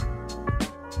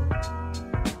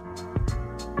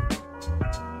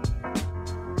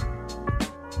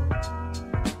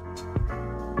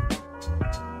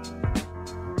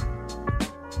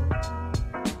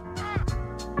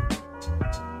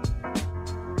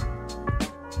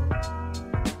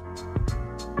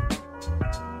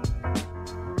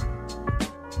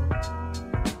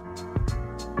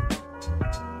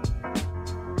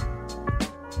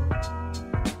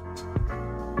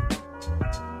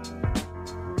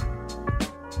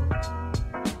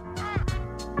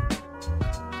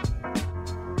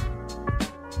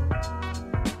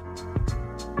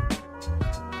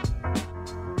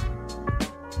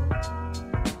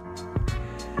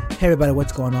Hey everybody,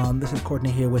 what's going on? This is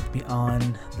Courtney here with me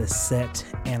on the set,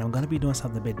 and I'm going to be doing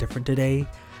something a bit different today.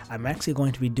 I'm actually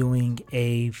going to be doing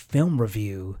a film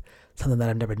review, something that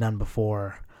I've never done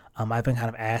before. I've been kind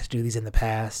of asked to do these in the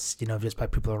past, just by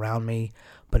people around me,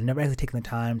 but I've never actually taken the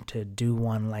time to do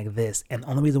one like this. And the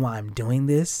only reason why I'm doing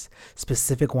this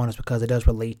specific one is because it does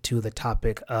relate to the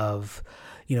topic of,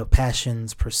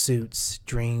 passions, pursuits,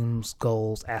 dreams,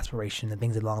 goals, aspirations, and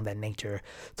things along that nature.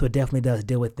 So it definitely does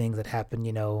deal with things that happen,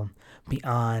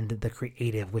 beyond the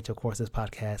creative, which of course this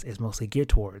podcast is mostly geared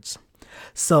towards.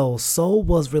 So Soul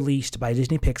was released by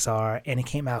Disney Pixar, and it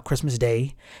came out Christmas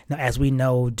Day. Now, as we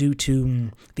know, due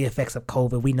to the effects of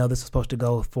COVID, we know this was supposed to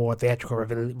go for theatrical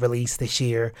release this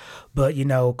year, but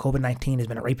COVID-19 has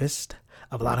been a rapist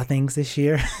of a lot of things this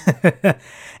year.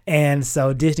 And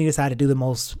so Disney decided to do the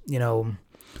most,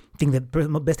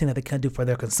 best thing that they can do for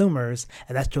their consumers,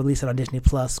 and that's to release it on Disney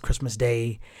Plus Christmas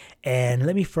Day. And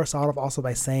let me first start off also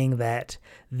by saying that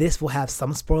this will have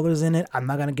some spoilers in it. I'm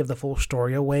not going to give the full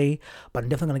story away, but I'm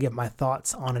definitely going to give my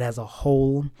thoughts on it as a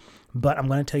whole. But I'm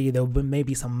going to tell you there may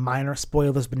be some minor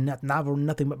spoilers, but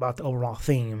nothing about the overall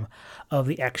theme of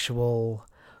the actual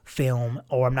film,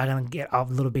 or I'm not going to get off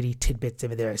little bitty tidbits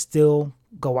over there. Still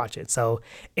go watch it. So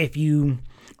if you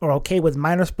are okay with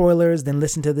minor spoilers, then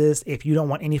listen to this. If you don't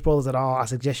want any spoilers at all, I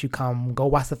suggest you go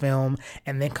watch the film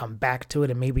and then come back to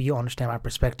it, and maybe you'll understand my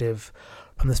perspective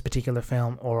from this particular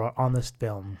film or on this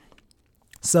film.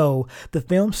 So the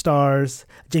film stars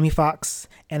Jamie Foxx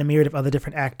and a myriad of other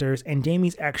different actors, and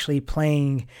Jamie's actually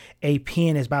playing a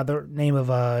pianist by the name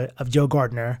of Joe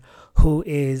Gardner, who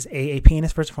is a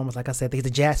pianist first and foremost. Like I said, he's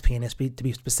a jazz pianist to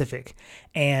be specific,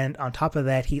 and on top of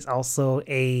that, he's also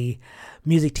a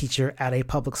music teacher at a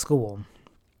public school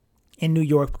in New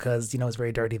York because it's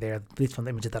very dirty there, at least from the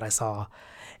images that I saw.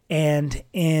 And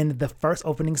in the first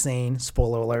opening scene,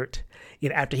 spoiler alert,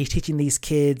 after he's teaching these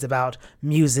kids about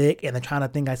music and they're trying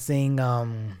to sing,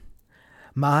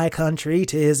 my country,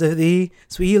 'tis of thee,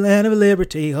 sweet land of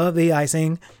liberty, of thee I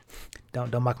sing.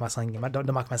 Don't mock my singing.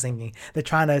 Don't mock my singing. They're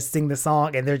trying to sing the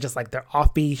song and they're just they're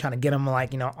offbeat, trying to get them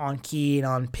on key and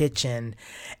on pitch, and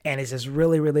it's just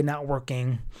really, really not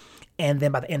working. And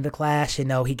then by the end of the class,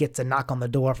 he gets a knock on the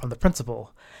door from the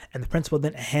principal. And the principal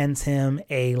then hands him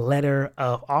a letter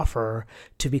of offer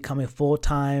to become a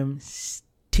full-time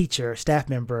teacher, staff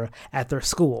member at their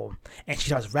school. And she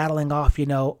starts rattling off,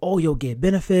 you'll get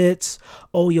benefits.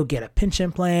 You'll get a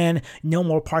pension plan. No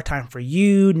more part-time for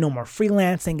you. No more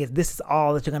freelancing. This is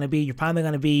all that you're going to be. You're probably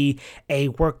going to be a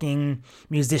working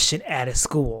musician at a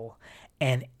school.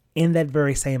 And in that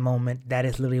very same moment, that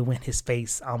is literally when his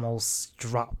face almost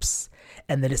drops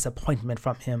and the disappointment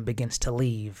from him begins to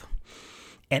leave.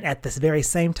 And at this very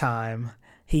same time,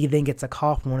 he then gets a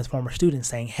call from one of his former students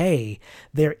saying, hey,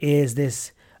 there's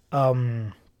this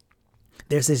jazz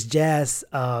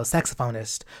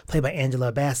saxophonist played by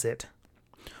Angela Bassett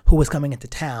who was coming into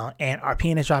town, and our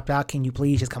pianist dropped out. Can you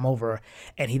please just come over?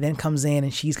 And he then comes in,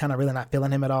 and she's kind of really not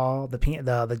feeling him at all,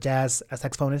 the jazz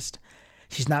saxophonist.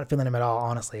 She's not feeling him at all,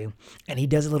 honestly. And he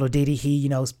does a little ditty. He,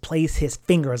 plays his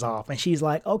fingers off. And she's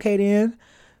like, okay, then,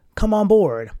 come on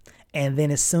board. And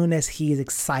then as soon as he is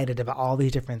excited about all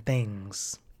these different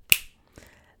things,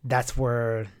 that's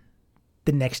where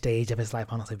the next stage of his life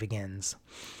honestly begins.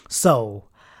 So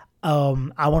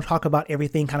I want to talk about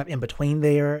everything kind of in between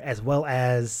there, as well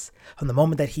as from the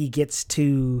moment that he gets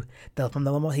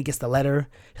the letter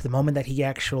to the moment that he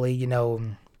actually,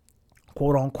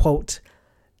 quote unquote,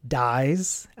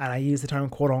 dies. And I use the term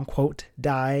quote unquote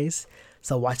dies.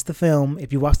 So watch the film.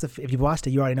 If you watched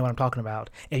it, you already know what I'm talking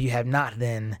about. If you have not,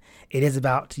 then it is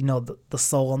about, the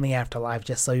soul and the afterlife,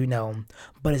 just so you know.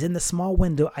 But it's in the small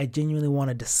window I genuinely want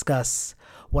to discuss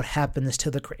what happens to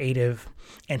the creative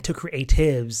and to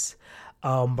creatives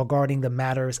regarding the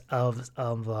matters of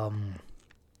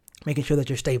making sure that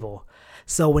you're stable.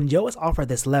 So when Joe is offered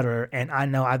this letter, and I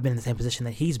know I've been in the same position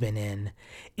that he's been in,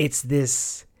 it's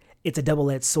a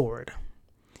double-edged sword.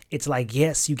 It's like,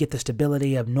 yes, you get the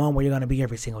stability of knowing where you're going to be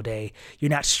every single day.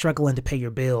 You're not struggling to pay your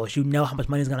bills. You know how much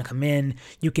money is going to come in.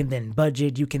 You can then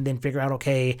budget. You can then figure out,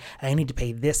 okay, I need to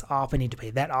pay this off. I need to pay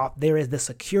that off. There is the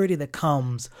security that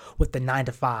comes with the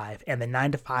 9-to-5, and the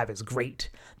 9-to-5 is great.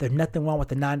 There's nothing wrong with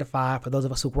the 9-to-5. For those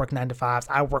of us who work 9-to-5s,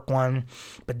 I work one.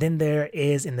 But then there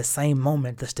is, in the same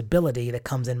moment, the stability that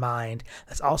comes in mind.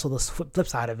 That's also the flip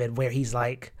side of it, where he's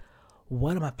like,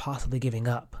 what am I possibly giving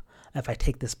up if I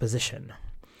take this position?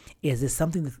 Is this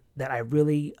something that I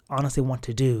really honestly want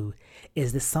to do?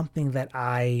 Is this something that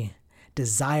I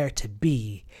desire to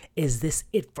be? Is this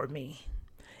it for me?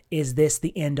 Is this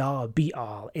the end all be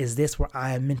all? Is this where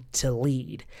I am meant to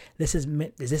lead? This is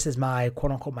my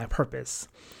quote unquote my purpose.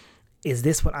 is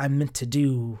this what I'm meant to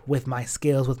do with my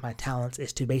skills, with my talents,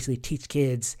 is to basically teach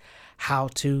kids how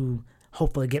to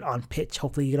hopefully get on pitch,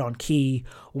 hopefully get on key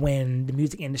when the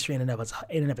music industry in and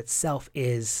of itself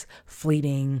is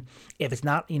fleeting. If it's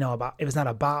not, if it's not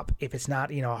a bop, if it's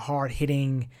not, a hard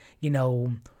hitting,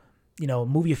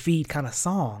 move your feet kind of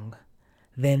song,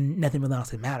 then nothing really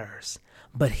honestly matters.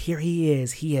 But here he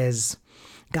is. He has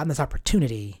gotten this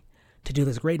opportunity to do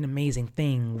this great and amazing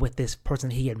thing with this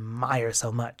person he admires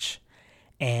so much.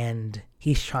 And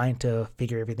he's trying to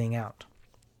figure everything out.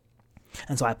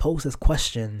 And so I pose this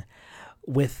question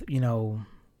with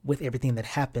everything that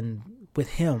happened with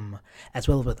him as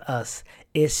well as with us.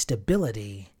 Is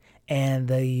stability and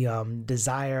the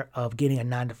desire of getting a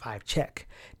 9-to-5 check,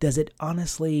 does it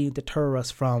honestly deter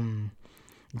us from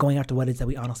going after what it is that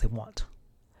we honestly want?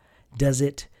 Does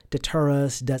it deter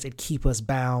us? Does it keep us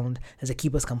bound? Does it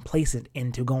keep us complacent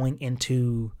into going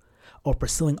into or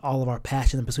pursuing all of our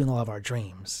passions and pursuing all of our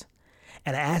dreams?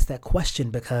 And I ask that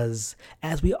question because,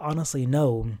 as we honestly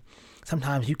know,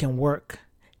 sometimes you can work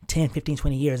 10, 15,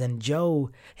 20 years, and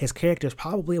Joe, his character is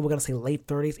probably, we're going to say late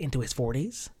 30s into his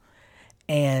 40s.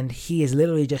 And he is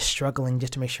literally just struggling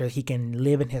just to make sure he can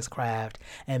live in his craft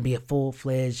and be a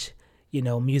full-fledged,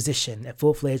 musician, a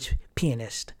full-fledged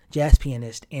pianist, jazz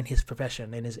pianist in his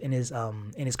profession, in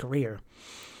his career.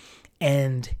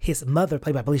 And his mother,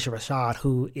 played by Phylicia Rashad,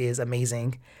 who is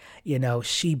amazing,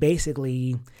 she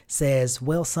basically says,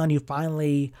 well, son, you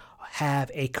finally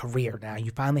have a career now.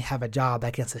 You finally have a job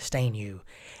that can sustain you.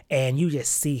 And you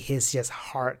just see his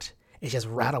heart is just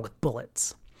rattled with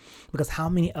bullets. Because how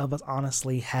many of us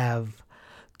honestly have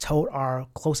told our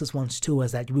closest ones to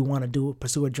us that we want to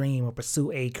pursue a dream or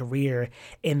pursue a career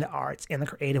in the arts, in the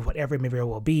creative, whatever it may very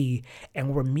well be, and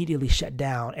we're immediately shut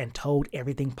down and told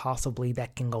everything possibly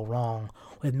that can go wrong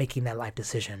with making that life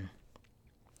decision?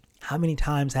 How many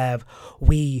times have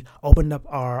we opened up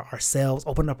ourselves,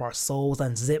 opened up our souls,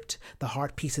 unzipped the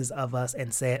heart pieces of us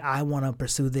and said, I want to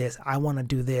pursue this, I want to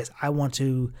do this, I want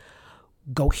to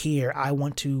go here, I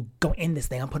want to go in this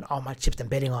thing, I'm putting all my chips and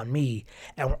betting on me.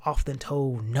 And we're often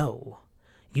told, no,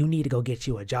 you need to go get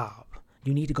you a job.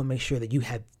 You need to go make sure that you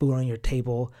have food on your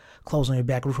table, clothes on your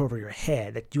back, roof over your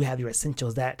head, that you have your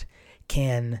essentials that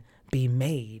can be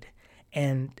made.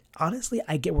 And honestly,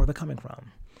 I get where they're coming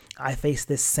from. I face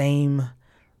this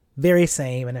very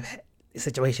same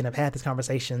situation. I've had this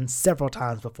conversation several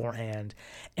times beforehand,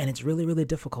 and it's really, really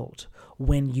difficult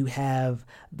when you have,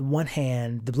 the one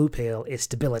hand, the blue pill is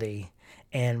stability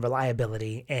and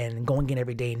reliability and going in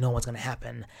every day, knowing what's going to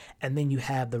happen. And then you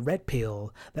have the red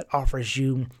pill that offers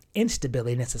you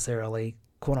instability necessarily,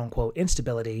 quote unquote,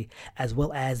 instability, as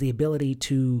well as the ability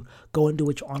to go and do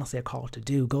what you honestly are called to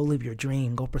do. Go live your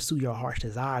dream, go pursue your heart's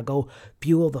desire, go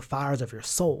fuel the fires of your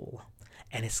soul.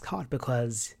 And it's hard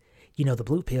because, the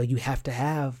blue pill, you have to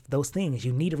have those things.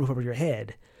 You need a roof over your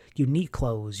head. You need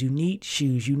clothes. You need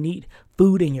shoes. You need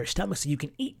food in your stomach so you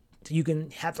can eat, so you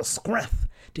can have the strength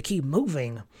to keep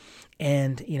moving.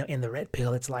 And, in the red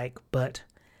pill, it's like, but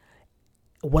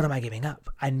what am I giving up?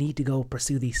 I need to go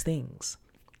pursue these things.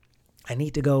 I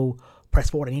need to go press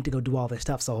forward. I need to go do all this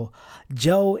stuff. So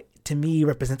Joe, to me,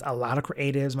 represents a lot of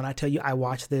creatives. When I tell you I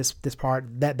watched this part,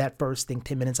 that first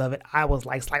 10 minutes of it, I was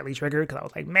like slightly triggered because I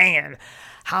was like, man,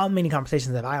 how many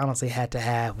conversations have I honestly had to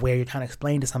have where you're trying to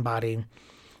explain to somebody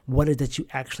what it is that you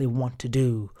actually want to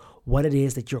do, what it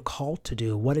is that you're called to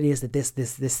do, what it is that this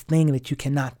thing that you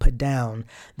cannot put down,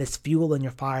 this fuel in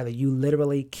your fire that you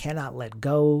literally cannot let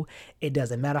go. It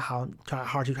doesn't matter how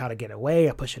hard you try to get away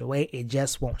or push it away, it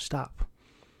just won't stop.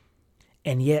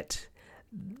 And yet,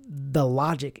 the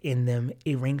logic in them,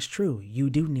 it rings true. You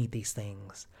do need these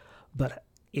things, but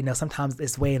sometimes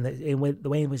it's the way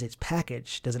in which it's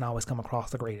packaged doesn't always come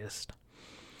across the greatest.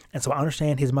 And so I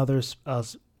understand his mother's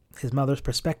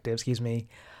perspective,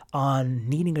 on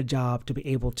needing a job to be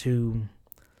able to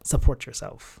support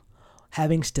yourself,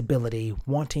 having stability,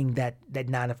 wanting that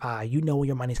 9-to-5. Where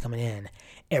your money's coming in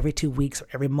every 2 weeks or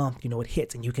every month. It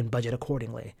hits, and you can budget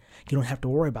accordingly. You don't have to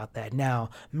worry about that. Now,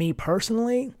 me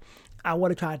personally, I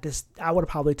would have tried this. I would have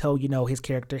probably told, his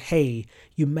character, hey,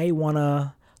 you may want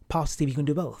to pause to see if you can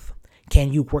do both.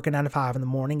 Can you work a 9-to-5 in the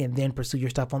morning and then pursue your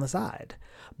stuff on the side?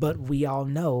 But we all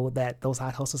know that those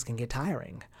side hustles can get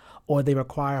tiring, or they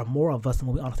require more of us than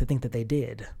what we honestly think that they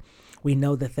did. We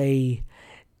know that they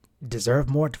deserve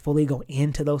more to fully go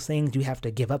into those things. You have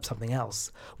to give up something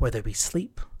else, whether it be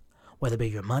sleep, whether it be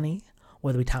your money,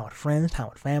 whether it be time with friends, time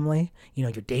with family,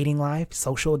 your dating life,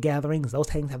 social gatherings. Those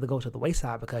things have to go to the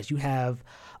wayside because you have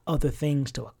other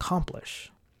things to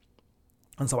accomplish.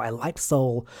 And so I like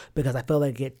Soul because I feel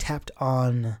like it tapped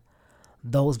on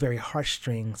those very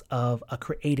heartstrings of a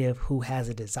creative who has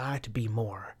a desire to be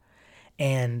more.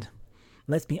 And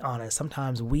let's be honest,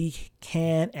 sometimes we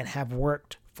can and have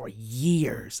worked for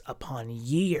years upon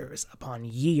years upon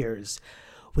years.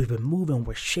 We've been moving,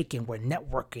 we're shaking, we're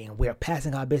networking, we're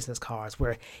passing our business cards,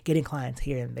 we're getting clients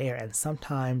here and there, and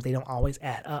sometimes they don't always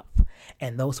add up.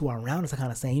 And those who are around us are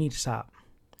kind of saying, you need to stop.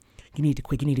 You need to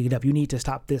quit. You need to get up. You need to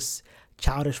stop this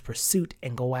childish pursuit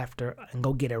and go after and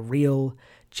go get a real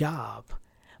job.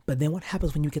 But then what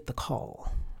happens when you get the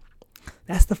call?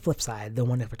 That's the flip side, the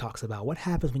one that talks about. What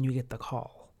happens when you get the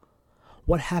call?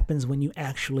 What happens when you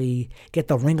actually get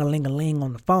the ring-a-ling-a-ling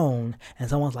on the phone and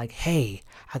someone's like, hey,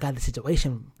 I got this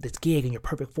situation, this gig, and you're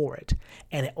perfect for it.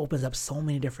 And it opens up so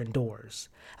many different doors.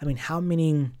 I mean, how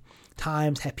many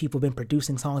times have people been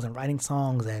producing songs and writing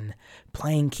songs and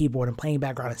playing keyboard and playing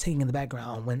background and singing in the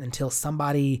background until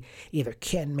somebody either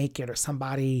can't make it or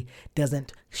somebody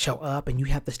doesn't show up and you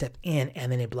have to step in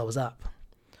and then it blows up?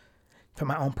 From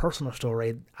my own personal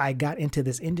story, I got into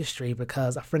this industry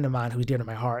because a friend of mine who's dear to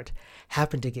my heart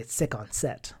happened to get sick on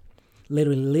set.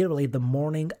 Literally the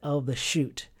morning of the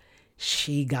shoot,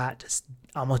 she got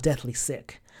almost deathly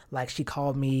sick. Like, she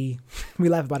called me, we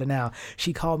laugh about it now,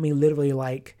 she called me literally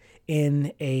like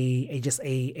in a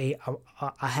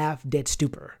half dead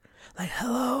stupor. Like,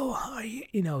 hello, how are you?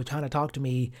 Trying to talk to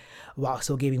me while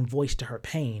still giving voice to her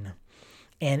pain.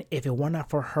 And if it were not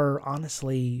for her,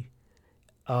 honestly,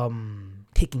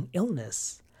 taking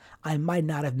illness, I might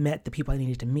not have met the people I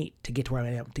needed to meet to get to where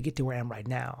I am right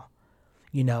now.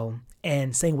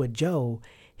 And same with Joe,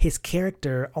 his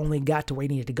character only got to where he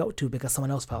needed to go to because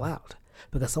someone else fell out,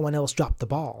 because someone else dropped the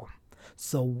ball.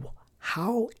 So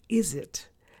how is it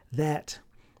that,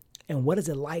 and what is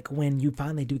it like when you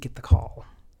finally do get the call?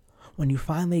 When you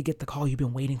finally get the call you've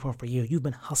been waiting for years. You've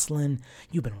been hustling,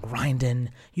 you've been grinding,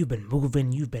 you've been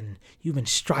moving, you've been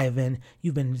striving,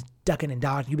 you've been ducking and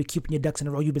dodging, you've been keeping your ducks in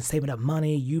a row, you've been saving up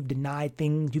money, you've denied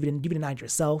things, you've denied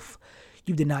yourself,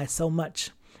 you've denied so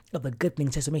much of the good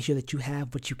things just to make sure that you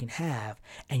have what you can have,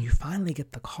 and you finally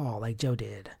get the call like Joe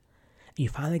did. You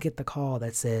finally get the call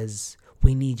that says,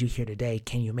 we need you here today,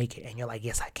 can you make it? And you're like,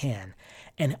 yes, I can.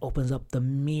 And it opens up the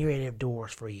myriad of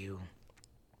doors for you.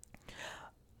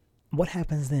 What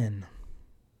happens then?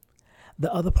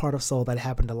 The other part of Soul that I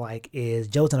happen to like is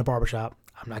Joe's in a barbershop.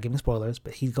 I'm not giving spoilers,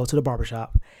 but he goes to the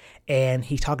barbershop and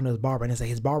he's talking to his barber, and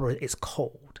his barber is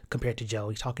cold compared to Joe.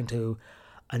 He's talking to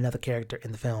another character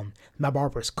in the film. My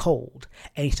barber is cold,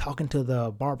 and he's talking to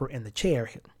the barber in the chair,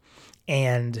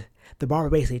 and the barber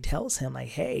basically tells him like,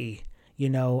 hey,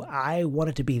 I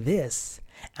wanted to be this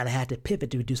and I had to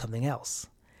pivot to do something else.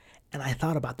 And I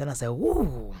thought about that and I said,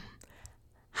 ooh,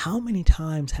 how many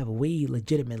times have we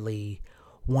legitimately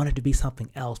wanted to be something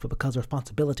else, but because of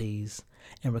responsibilities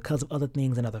and because of other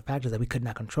things and other factors that we could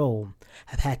not control,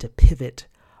 have had to pivot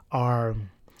our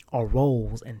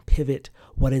roles and pivot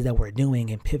what it is that we're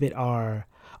doing and pivot our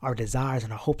desires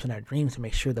and our hopes and our dreams to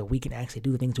make sure that we can actually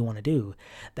do the things we want to do.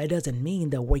 That doesn't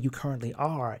mean that where you currently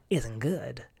are isn't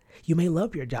good. You may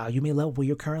love your job, you may love what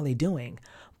you're currently doing,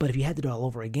 but if you had to do it all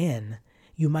over again,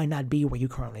 you might not be where you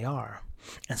currently are.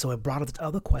 And so it brought up this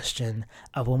other question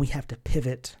of when we have to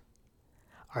pivot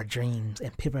our dreams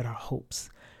and pivot our hopes,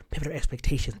 pivot our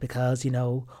expectations, because,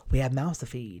 we have mouths to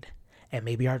feed and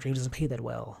maybe our dreams doesn't pay that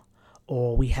well,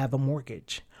 or we have a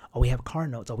mortgage, or we have car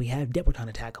notes, or we have debt we're trying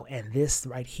to tackle, and this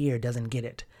right here doesn't get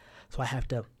it. So I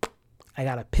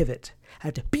got to pivot. I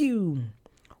have to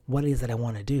what it is that I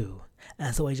want to do.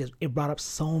 And so it brought up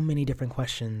so many different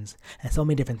questions and so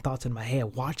many different thoughts in my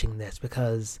head watching this,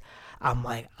 because I'm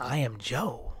like, I am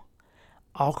Joe.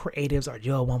 All creatives are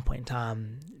Joe at one point in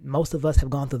time. Most of us have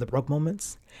gone through the broke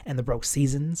moments and the broke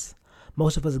seasons.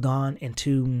 Most of us have gone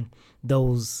into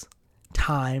those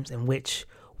times in which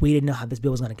we didn't know how this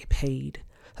bill was going to get paid.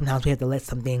 Sometimes we had to let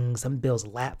some bills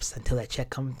lapse until that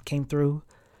check came through.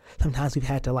 Sometimes we've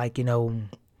had to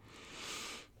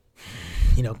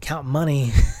count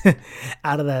money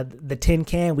out of the tin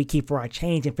can we keep for our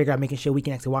change and figure out making sure we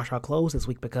can actually wash our clothes this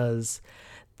week because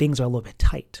things are a little bit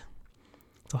tight.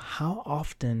 So how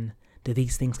often do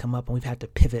these things come up and we've had to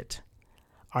pivot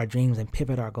our dreams and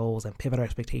pivot our goals and pivot our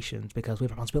expectations because we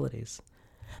have responsibilities?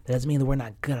 That doesn't mean that we're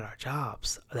not good at our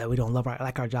jobs, that we don't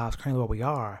like our jobs currently where we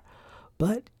are,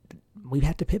 but we've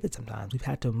had to pivot sometimes. We've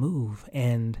had to move,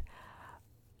 and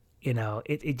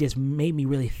it just made me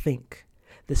really think.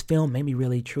 This film made me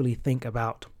really truly think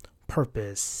about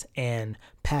purpose and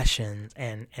passions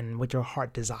and what your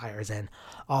heart desires and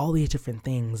all these different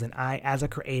things. And I, as a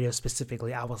creative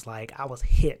specifically, I was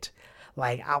hit.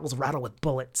 Like, I was rattled with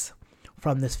bullets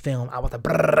from this film. I was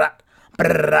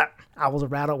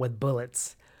rattled with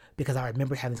bullets because I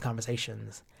remember having these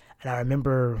conversations, and I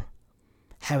remember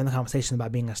having the conversation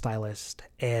about being a stylist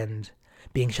and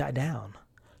being shot down,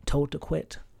 told to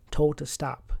quit, told to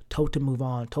stop, told to move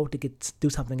on, told to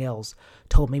do something else,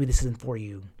 told maybe this isn't for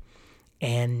you.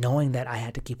 And knowing that I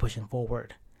had to keep pushing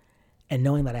forward and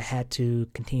knowing that I had to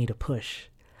continue to push.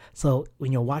 So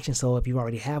when you're watching Soul, if you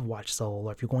already have watched Soul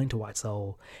or if you're going to watch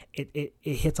Soul, it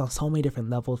hits on so many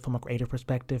different levels from a creative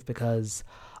perspective, because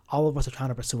all of us are trying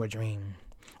to pursue a dream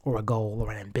or a goal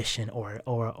or an ambition or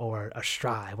a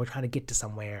strive. We're trying to get to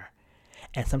somewhere.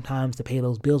 And sometimes to pay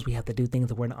those bills, we have to do things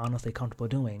that we're not honestly comfortable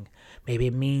doing. Maybe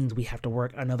it means we have to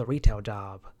work another retail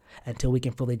job until we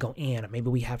can fully go in. Or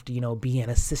maybe we have to, be an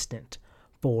assistant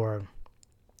for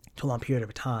a long period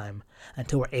of time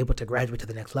until we're able to graduate to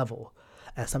the next level.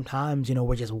 And sometimes,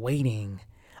 we're just waiting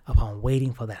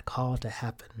for that call to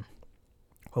happen.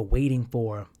 We're waiting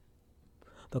for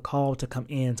the call to come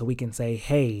in so we can say,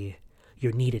 hey,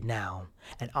 you're needed now.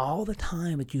 And all the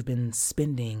time that you've been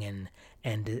spending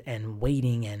and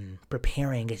waiting and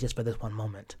preparing is just for this one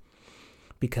moment.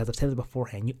 Because I've said it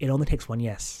beforehand, it only takes one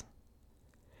yes.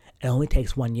 It only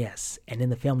takes one yes. And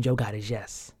in the film, Joe got his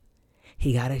yes.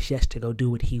 He got his yes to go do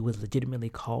what he was legitimately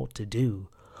called to do,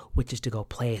 which is to go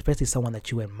play, especially someone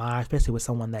that you admire, especially with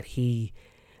someone that he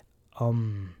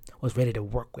was ready to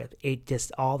work with. It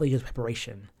just, all the years of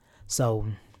preparation. So,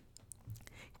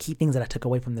 key things that I took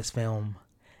away from this film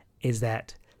is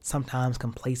that sometimes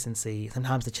complacency,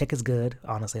 sometimes the check is good.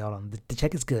 Honestly, the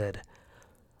check is good.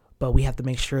 But we have to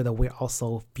make sure that we're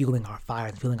also fueling our fire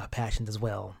and fueling our passions as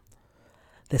well.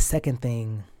 The second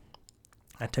thing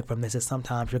I took from this is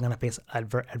sometimes you're going to face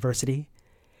adversity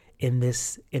in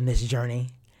this journey,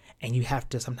 and you have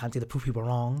to sometimes either prove people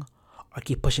wrong or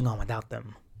keep pushing on without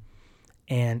them.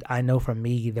 And I know for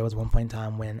me, there was one point in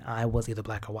time when I was either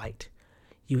black or white.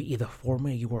 You were either for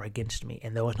me or you were against me,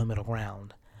 and there was no middle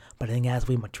ground. But I think as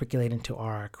we matriculate into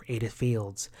our creative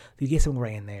fields, you get some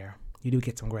gray in there. You do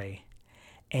get some gray.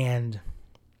 And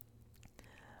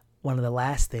one of the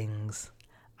last things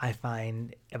I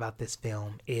find about this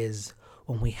film is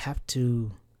when we have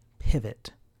to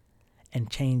pivot and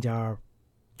change our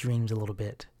dreams a little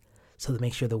bit so to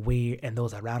make sure that we and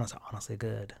those around us are honestly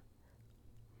good.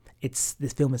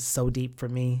 This film is so deep for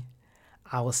me.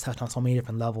 I was touched on so many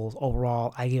different levels.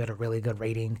 Overall, I give it a really good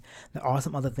rating. There are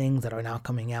some other things that are now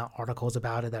coming out, articles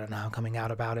about it that are now coming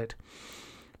out about it.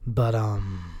 But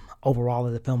overall,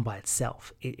 the film by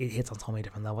itself, it hits on so many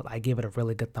different levels. I give it a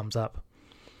really good thumbs up.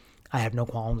 I have no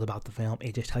qualms about the film.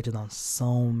 It just touches on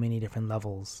so many different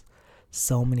levels,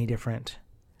 so many different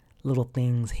little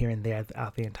things here and there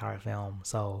throughout the entire film.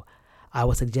 So I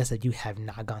would suggest that you have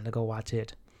not gone to go watch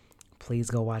it,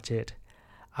 please go watch it.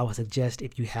 I would suggest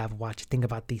if you have watched, think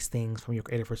about these things from your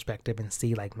creative perspective and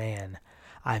see like, man,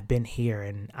 I've been here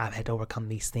and I've had to overcome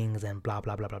these things and blah,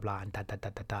 blah, blah, blah, blah, and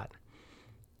dot.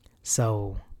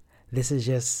 So this is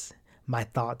just my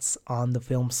thoughts on the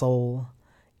film Soul.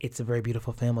 It's a very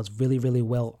beautiful film. It's really, really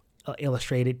well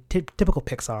illustrated. Typical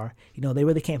Pixar. They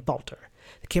really can't falter.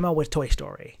 They came out with Toy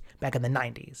Story back in the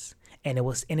 90s, and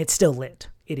it's still lit.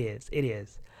 It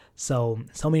is. So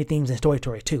many themes in Toy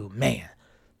Story 2. Man,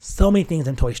 so many things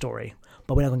in Toy Story,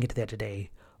 but we're not going to get to that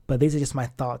today. But these are just my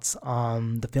thoughts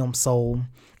on the film Soul.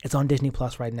 It's on Disney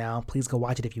Plus right now. Please go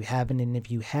watch it if you haven't. And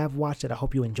if you have watched it, I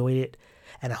hope you enjoyed it.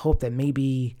 And I hope that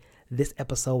maybe this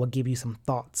episode will give you some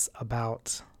thoughts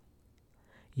about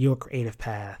your creative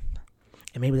path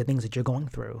and maybe the things that you're going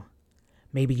through.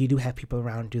 Maybe you do have people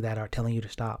around you that are telling you to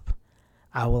stop.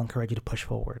 I will encourage you to push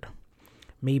forward.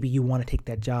 Maybe you want to take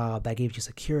that job that gives you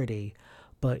security,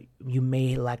 but you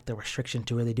may lack the restriction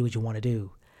to really do what you want to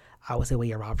do. I would say weigh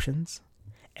your options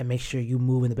and make sure you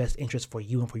move in the best interest for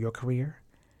you and for your career.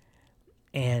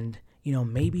 And,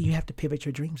 maybe you have to pivot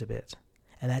your dreams a bit,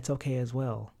 and that's okay as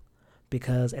well,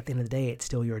 because at the end of the day, it's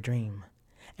still your dream,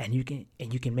 and you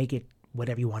can make it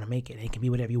whatever you want to make it, and it can be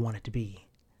whatever you want it to be.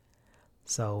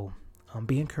 So,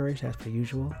 be encouraged as per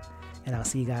usual, and I'll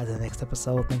see you guys in the next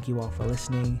episode. Thank you all for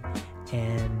listening,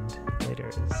 and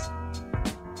laters.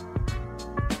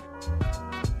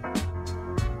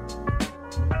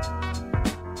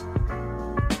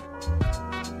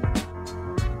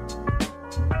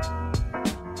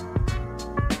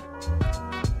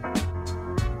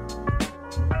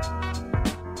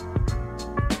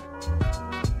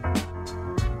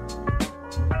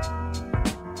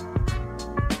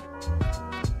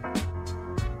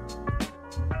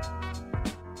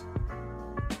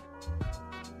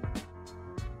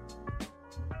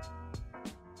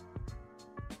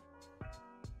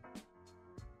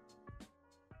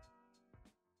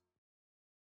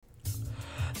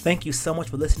 Thank you so much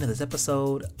for listening to this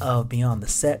episode of Beyond the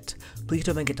Set. Please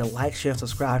don't forget to like, share, and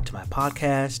subscribe to my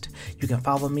podcast. You can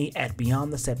follow me at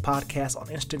Beyond the Set Podcast on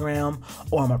Instagram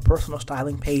or on my personal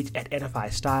styling page at Edify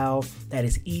Style. That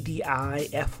is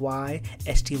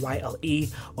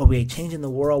EDIFYSTYLE, where we are changing the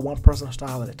world one personal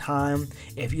style at a time.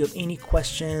 If you have any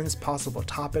questions, possible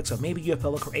topics, or maybe you're a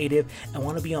fellow creative and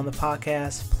want to be on the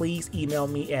podcast, please email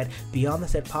me at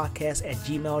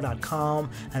beyondthesetpodcast@gmail.com,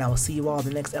 and I will see you all in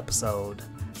the next episode.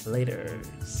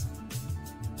 Laters.